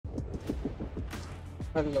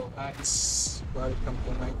Hello guys, welcome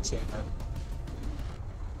to my channel.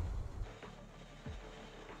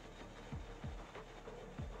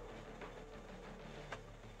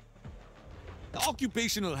 The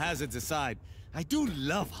occupational hazards aside, I do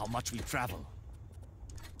love how much we travel.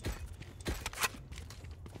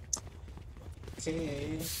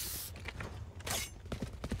 Okay.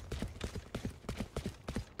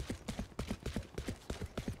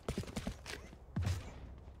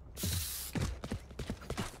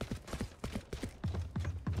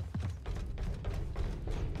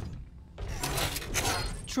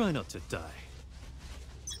 Try not to die.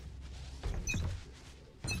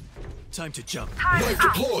 Time to jump. Knife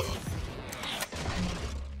deployed.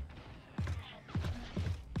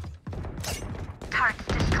 Turrets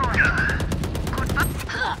destroyed.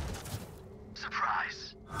 Goodbye.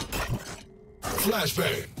 Surprise.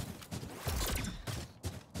 Flashbang.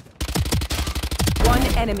 One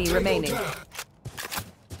enemy remaining. Down.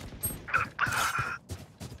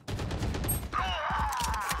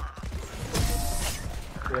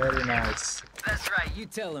 Very nice. That's right, you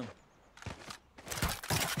tell him.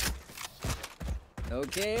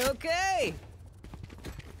 Okay, okay.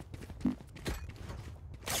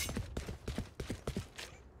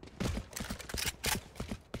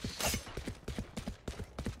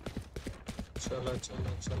 Chalo,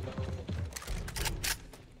 chalo, chalo.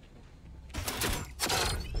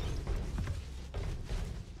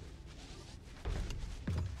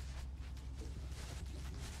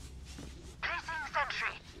 Placing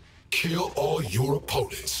sentry. Kill all your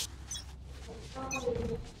opponents.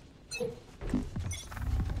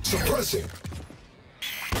 Suppressing.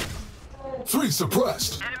 3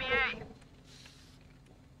 suppressed. Enemy A.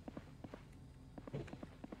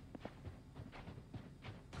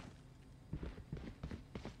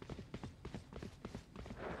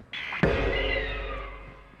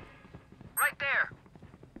 Right there.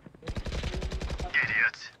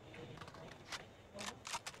 Idiot.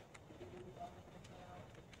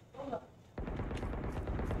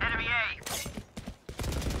 Enemy A.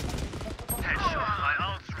 Headshot. My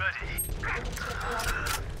ult's ready.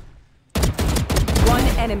 One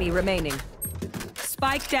enemy remaining.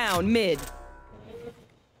 Spike down mid.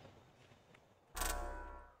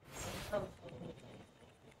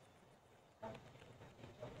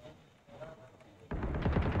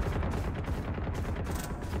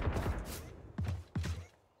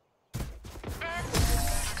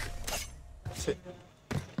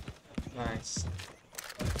 Nice.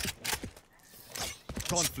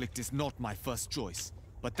 Conflict is not my first choice,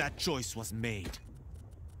 but that choice was made.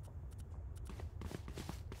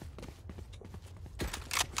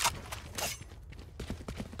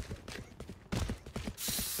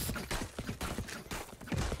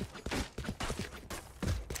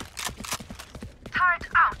 Turret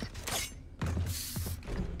out.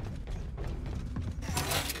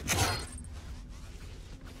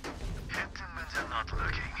 Intimate and not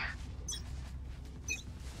looking.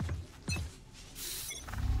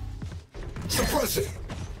 Suppressing.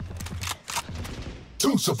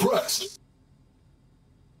 2 suppressed.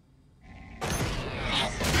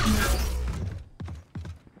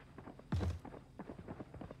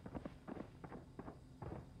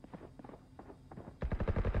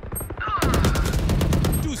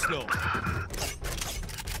 Too slow.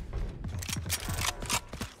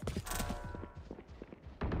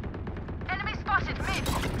 Enemy spotted mid.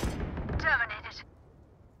 Terminated.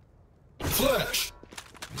 Flash.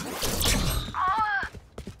 Ah!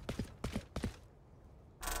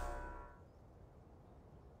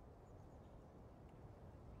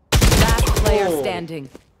 Last player standing.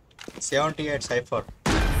 78 Cypher.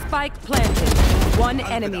 Spike planted. One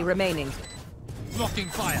enemy remaining. Blocking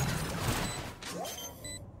fire.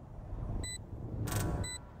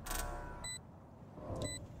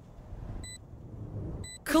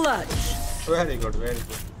 Clutch. Very good, very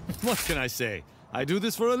good. What can I say? I do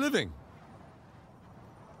this for a living.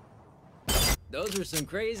 Those were some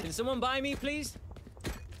crazy. Can someone buy me, please?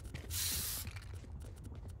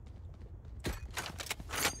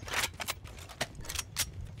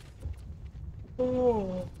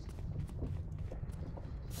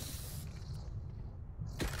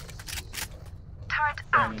 Turret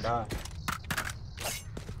out. Venda.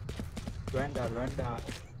 Venda, Venda.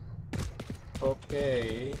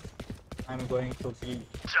 Okay. I'm going to be.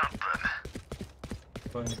 Jump them.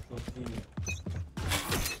 Going to be.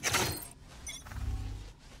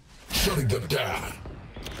 Shutting them down.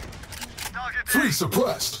 3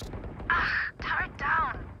 suppressed. Turret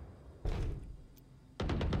down.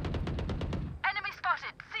 Enemy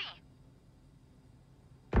spotted. C.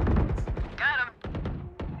 Got him.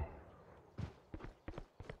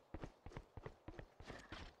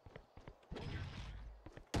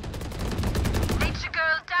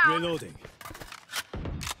 Reloading.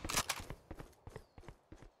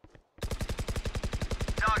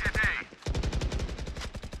 Target A.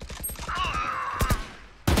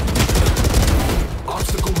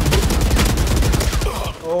 Obstacle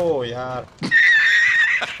removed. Oh यार.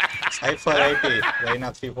 Cypher 80,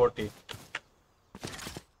 Reina 340.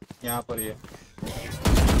 यहाँ पर ये.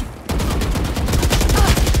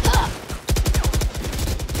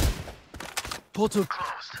 Portal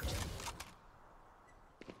Closed.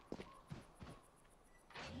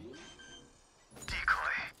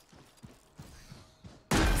 Decoy.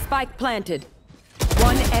 Spike planted.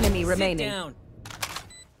 One enemy Sit remaining. down.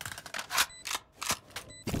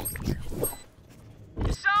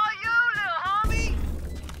 Saw you, little homie.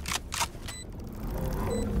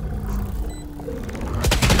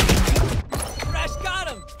 Crash got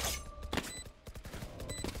him.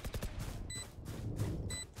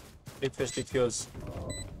 Defuse, defuse.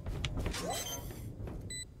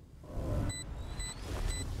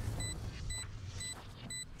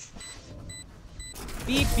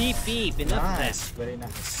 Beep, beep, beep. Enough of Nice, that. very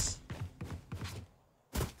nice.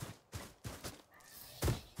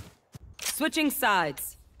 Switching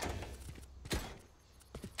sides.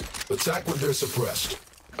 Attack when they're suppressed.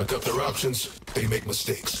 Adapt their options, they make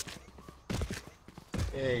mistakes.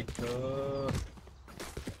 Hey, go.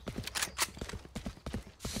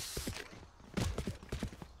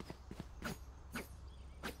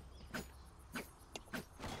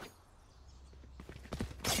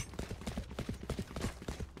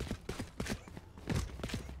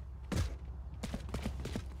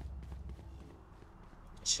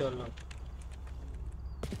 चलो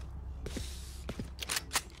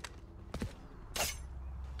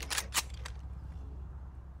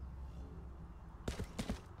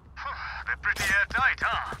Bit pretty airtight,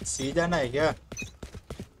 huh? सी जाना है क्या?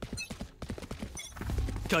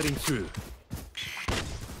 cutting through.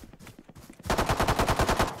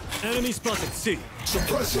 Enemy spotted. C.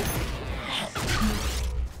 Suppress it.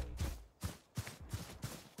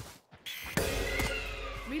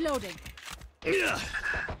 Reloading. Yeah.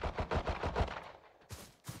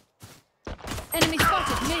 Enemy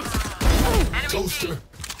spotted. Mid. Toaster.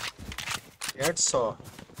 Get saw.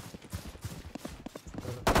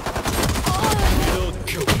 Reloading.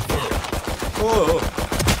 Kill confirmed. Oh,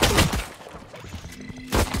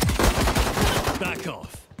 Back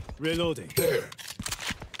off. Reloading. There.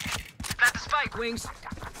 Plant the spike, Wings.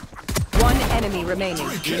 One enemy remaining.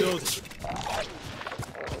 3 kills.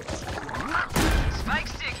 Spike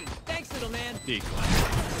sticky. Thanks, little man. Decoy.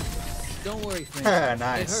 Don't worry, friend.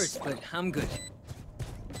 nice. It hurts, but I'm good.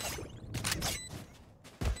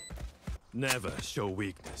 Never show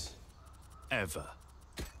weakness. Ever.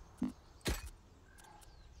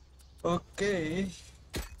 Okay.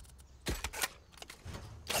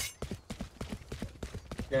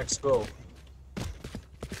 Let's go.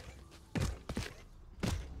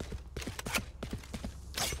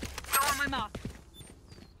 Go on my mark.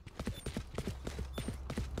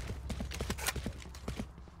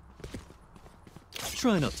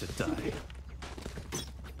 Try not to die.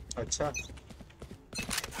 अच्छा.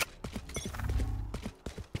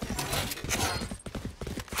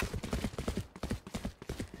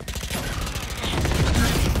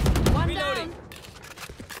 One Reloading. down.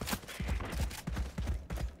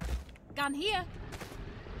 Gun here.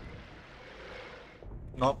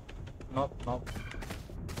 Nope. Nope. Nope.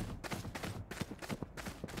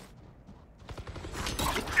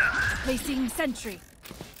 Placing sentry.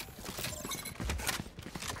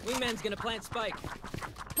 Wingman's gonna plant spike.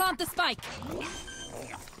 Plant the spike.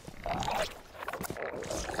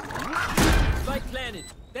 Spike planted.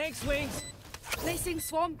 Thanks, Wings. Placing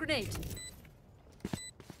swarm grenade.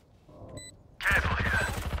 Careful here.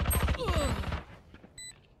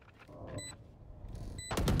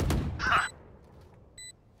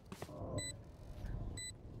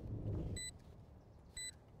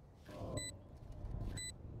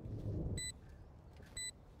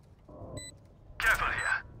 Careful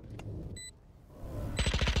here.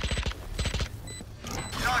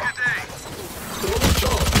 Target A.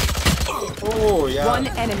 Oh yeah. One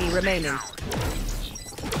enemy remaining.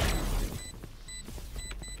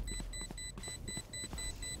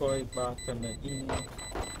 कोई बात नहीं.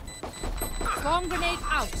 Swarm grenade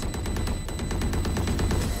out.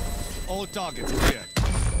 All targets clear.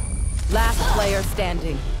 Last player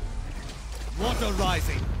standing. Water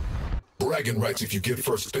rising. Bragging rights if you get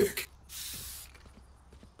first pick.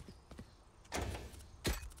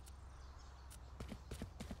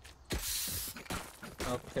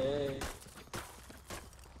 Okay.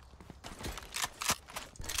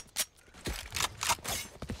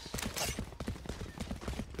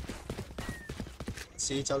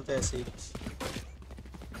 सी चलते हैं सी.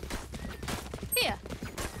 Here.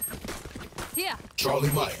 Here.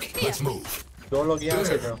 Charlie Mike, let's move. 2 लोग यहाँ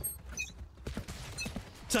से जाओ.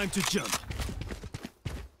 Time to jump.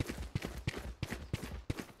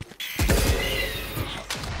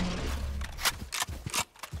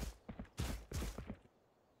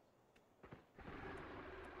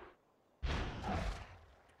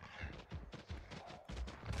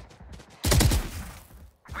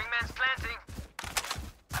 Wingman's planting.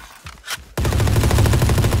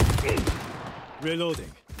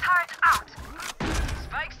 Reloading. Turret out.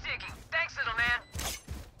 Spike sticking. Thanks, little man.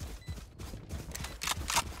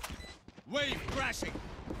 Wave crashing.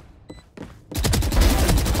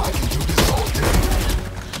 I can do this all day.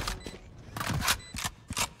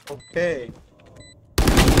 Okay.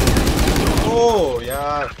 Oh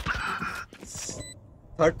यार.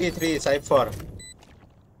 33 Cypher.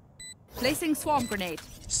 Placing swarm grenade.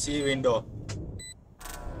 C window.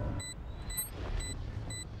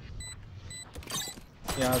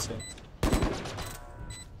 यहाँ से.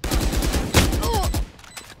 Oh!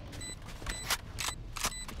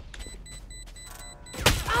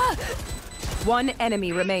 One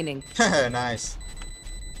enemy remaining. Nice.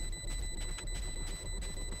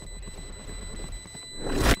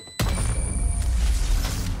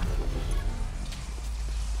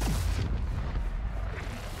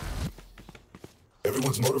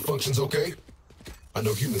 Everyone's motor functions okay? I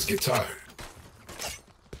know humans get tired.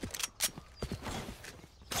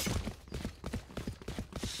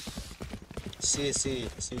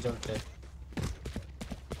 C चलते हैं.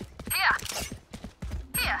 Here.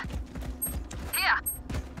 Here. Here.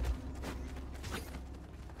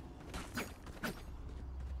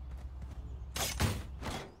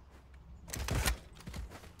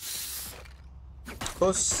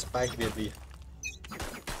 Push spike baby.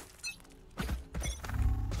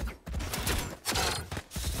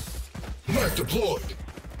 Knife deployed.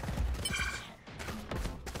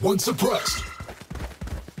 One suppressed.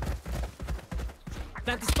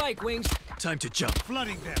 Plant the spike, Wings. Time to jump.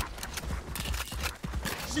 Flooding them.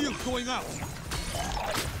 Shield going out.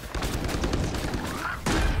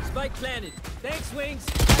 Spike planted. Thanks, Wings.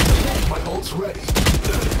 My ult's ready.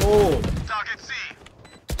 Oh. Target C.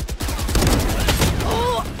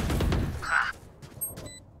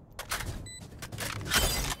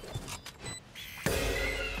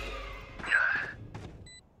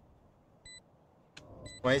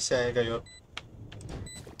 वहीं से आएगा यो.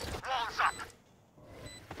 Walls up.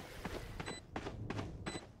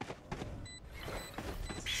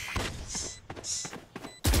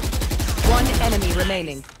 One enemy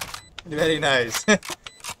remaining. Very nice.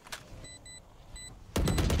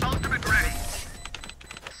 Ultimate ready.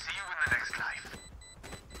 See you in the next life.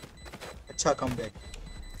 अच्छा comeback.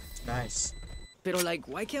 Nice. Pero like,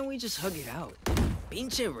 why can't we just hug it out?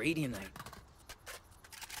 Pinche Radianite.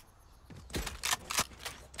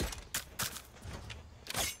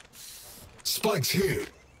 Spike's here.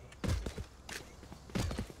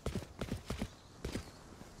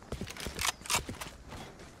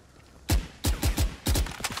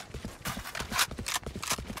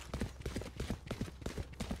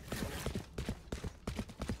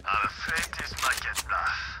 I'm afraid this might get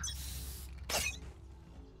rough.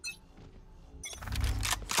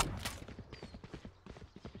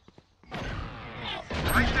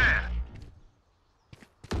 Right there.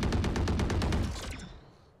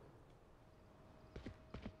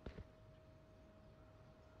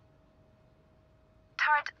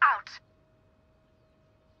 Turret out.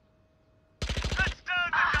 Let's turn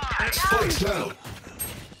the tide. Spike's down.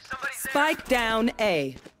 Somebody's there. Spike down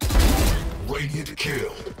A. Radiant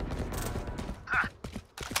kill.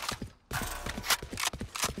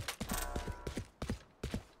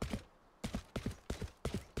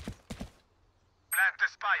 Plant the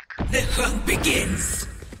spike. The hunt begins.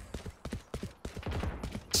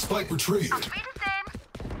 Spike retrieved.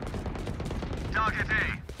 Target A.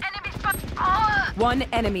 Enemy spot. Oh! One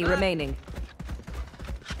enemy remaining.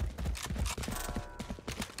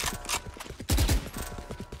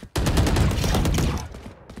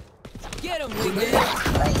 Get him, Wingman.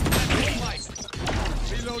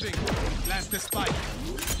 Reloading. Blast the spike.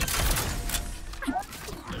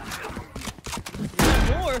 One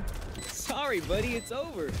more. Sorry, buddy, it's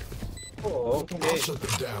over. Oh, I'll okay. shut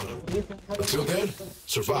them down. Until then,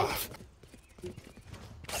 survive.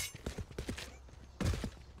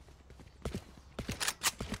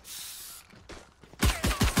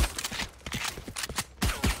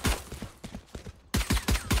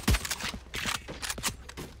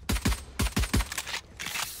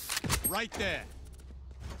 Right there.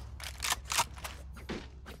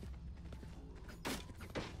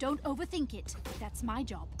 Don't overthink it. That's my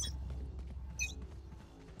job.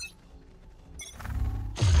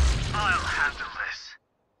 I'll handle this.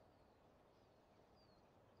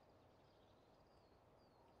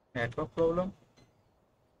 Network problem.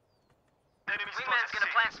 Enemy Wingman's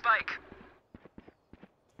gonna plant spike.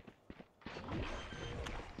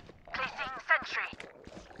 Placing sentry.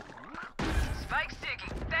 Spike's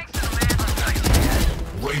digging. Thanks, little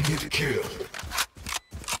man. Radiant kill.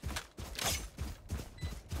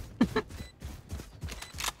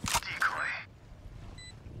 Decoy.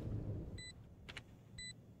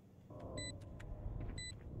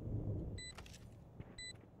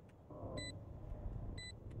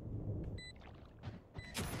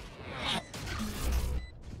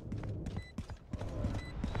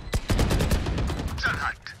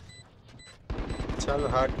 Chal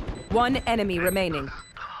hard. One enemy remaining.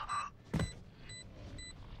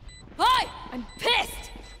 Hi! I'm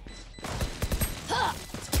pissed! Huh.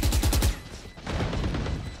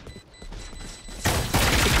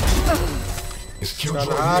 Is Q Chal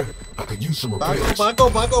right hard. here? I could use some Bago, repairs.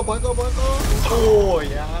 bago. Oh,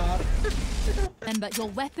 yaar. Remember, your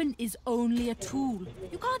weapon is only a tool.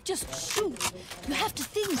 You can't just shoot. You have to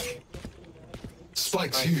think.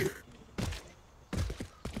 Spike's here.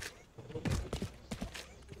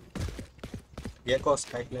 ये को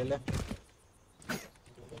spike ले ले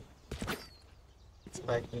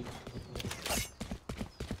spike ले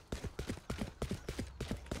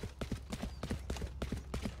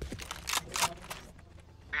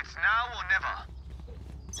It's now or never.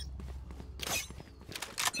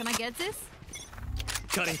 Can I get this?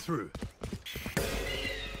 Cutting through.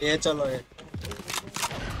 ये चलो ये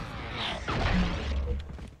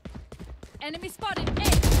Enemy spotted.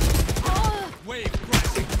 Hey! Oh! Wave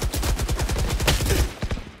crashing.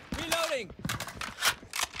 Reloading.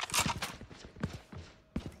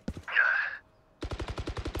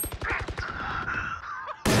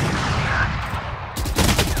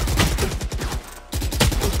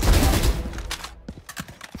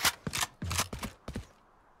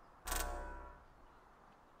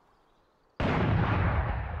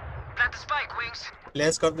 Plant the spike, Wings.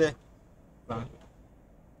 Less कर दे हाँ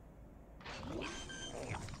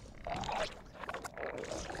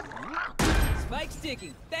Spike's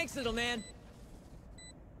digging. Thanks, little man.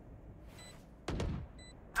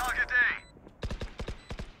 Target A.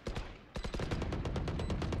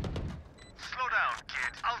 Slow down,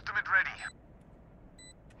 kid. Ultimate ready.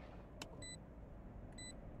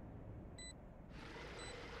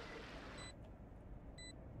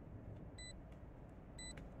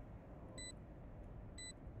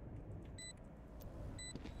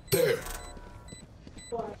 There.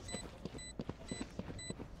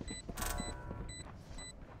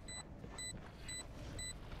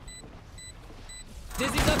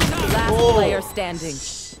 Dizzy's up top. Last Oh. player standing.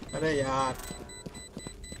 अरे यार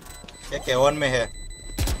ये केवन में है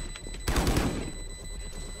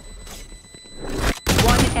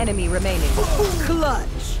One enemy remaining.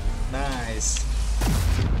 Clutch. Nice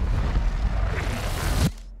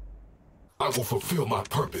I will fulfill my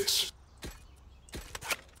purpose.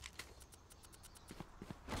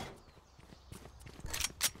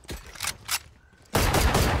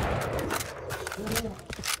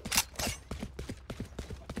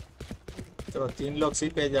 चलो 3 लोग सी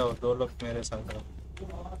पे जाओ 2 लोग मेरे साथ आओ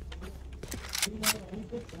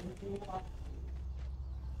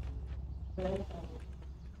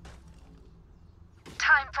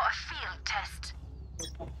Time for a field test.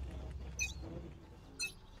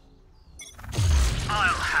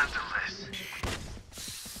 I'll handle this.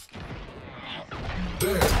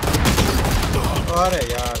 There. अरे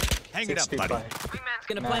यार Hang it up, buddy. 65 Wingman's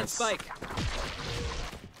Gonna plant Nice. spike.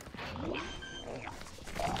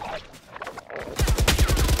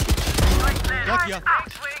 Got ya.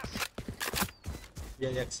 Thanks, Wings. ये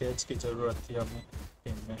एक्सचेंज की जरूरत थी हमें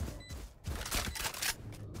टीम में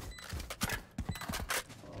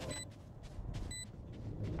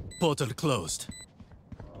Portal closed.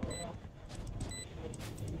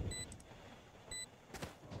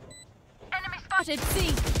 Enemy Spotted.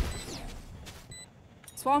 C.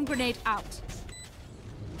 Swarm grenade out.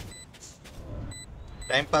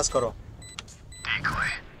 Time pass करो decoy.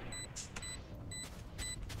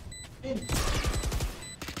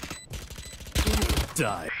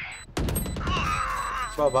 Die.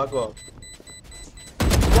 भागो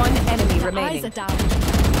One enemy Eyes are remaining. down.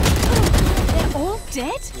 They're all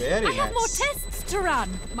dead? Very I have more nice. tests to run.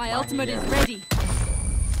 My ultimate is yeah. ready.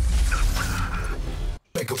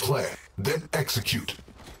 Make a plan, then execute.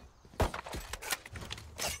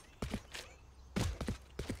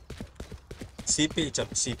 सी पे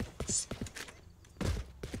चल सी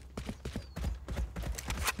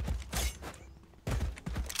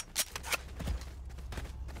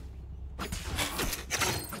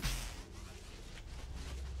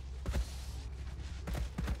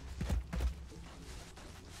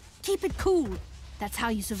Keep it cool. That's how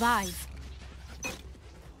you survive.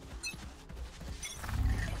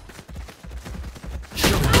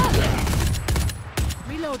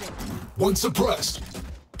 Reloading. One suppressed.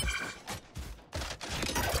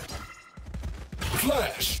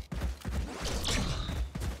 Flash.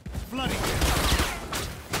 Flooding.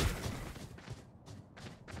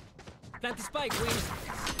 Plant the spike, wings.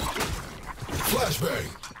 Flashbang.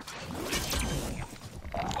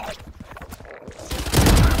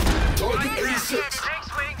 Target 86. Thanks,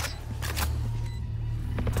 wings.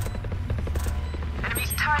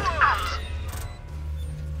 Enemies turned out.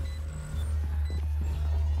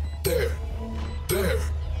 There.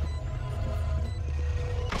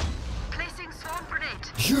 Placing swarm grenade.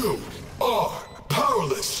 You are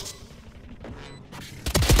powerless.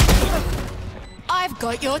 I've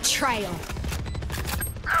got your trail.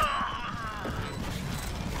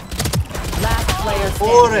 Last player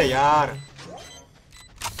और standing. यार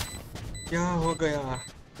क्या हो गया?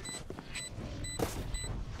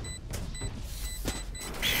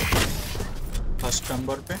 First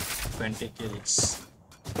number पे 20 kills.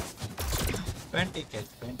 20 kills.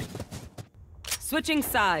 Switching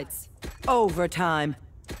sides. Overtime.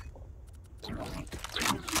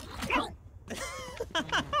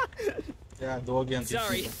 या 2 game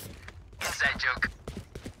Sorry. Inside joke.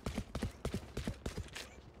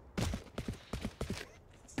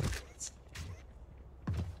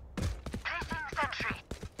 Placing sentry.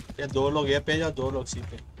 या 2 लोग ए पे या 2 लोग सी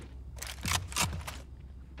पे.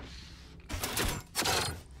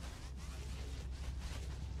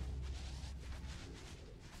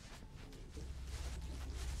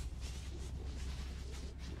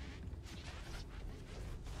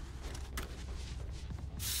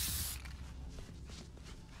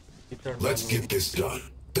 Let's get this done.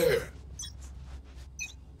 There.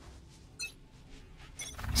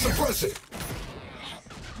 Suppress it.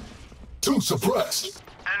 2 suppressed.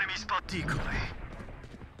 Enemy spot decoy.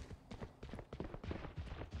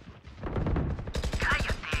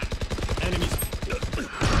 KAYO. Enemies.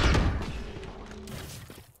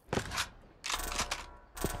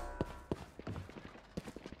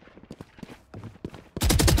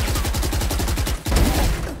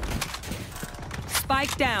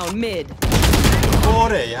 Spike down mid.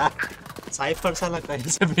 और यार साइफर साला कहीं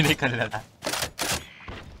से भी निकल रहा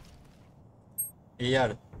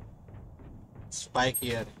यार. स्पाइक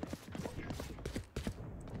यार.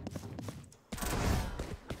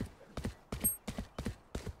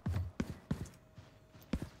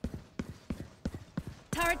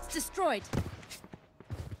 Turret's destroyed.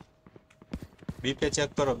 बी पे चेक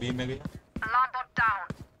करो. बी में गया. Alarm bot down.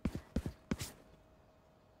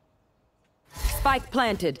 Spike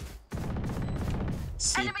planted.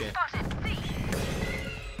 सी Enemy पे. spotted. C.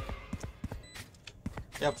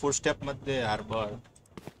 या फुल स्टेप मत दे यार बॉल.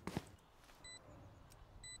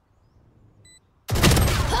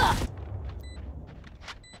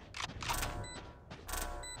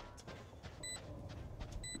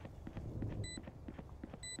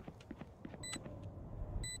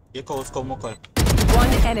 ये को उसको मुकर.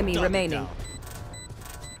 One enemy remaining.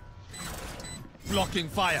 Blocking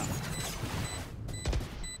fire.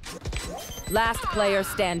 Last player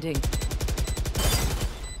standing.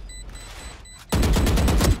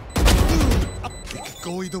 It could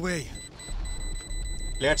go either way.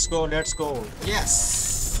 Let's go.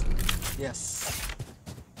 Yes.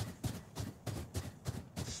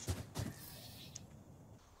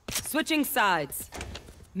 Switching sides.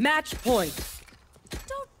 Match point.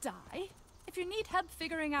 Don't die. If you need help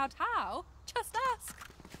figuring out how, just ask.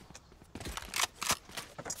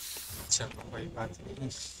 चलो कोई बात नहीं.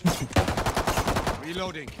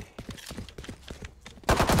 Reloading.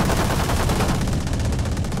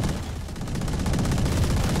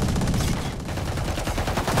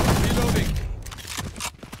 Reloading.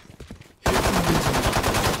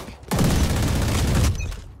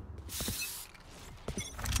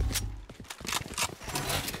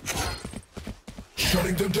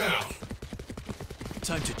 Shutting them down.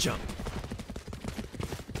 Time to jump.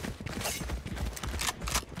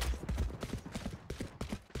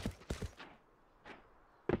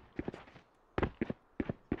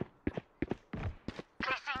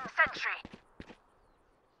 Placing sentry.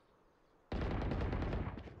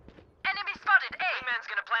 Enemy spotted. A. Man's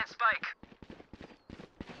gonna plant spike.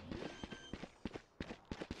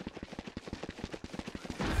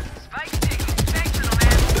 Spike digging. Thanks to the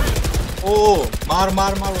man. ओ मार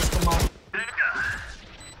उसको मार.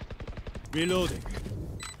 Reloading.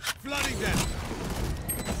 Flooding them.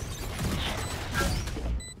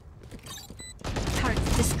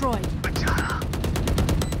 Turret's destroyed.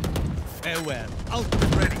 Farewell.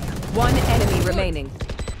 Ultimate ready. One enemy remaining.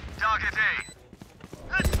 target A.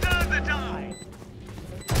 Let's turn the tide.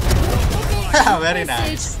 Very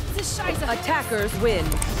nice. Attackers win.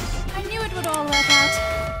 I knew it would all work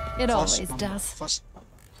out. It always does. First.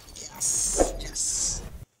 Yes. Yes.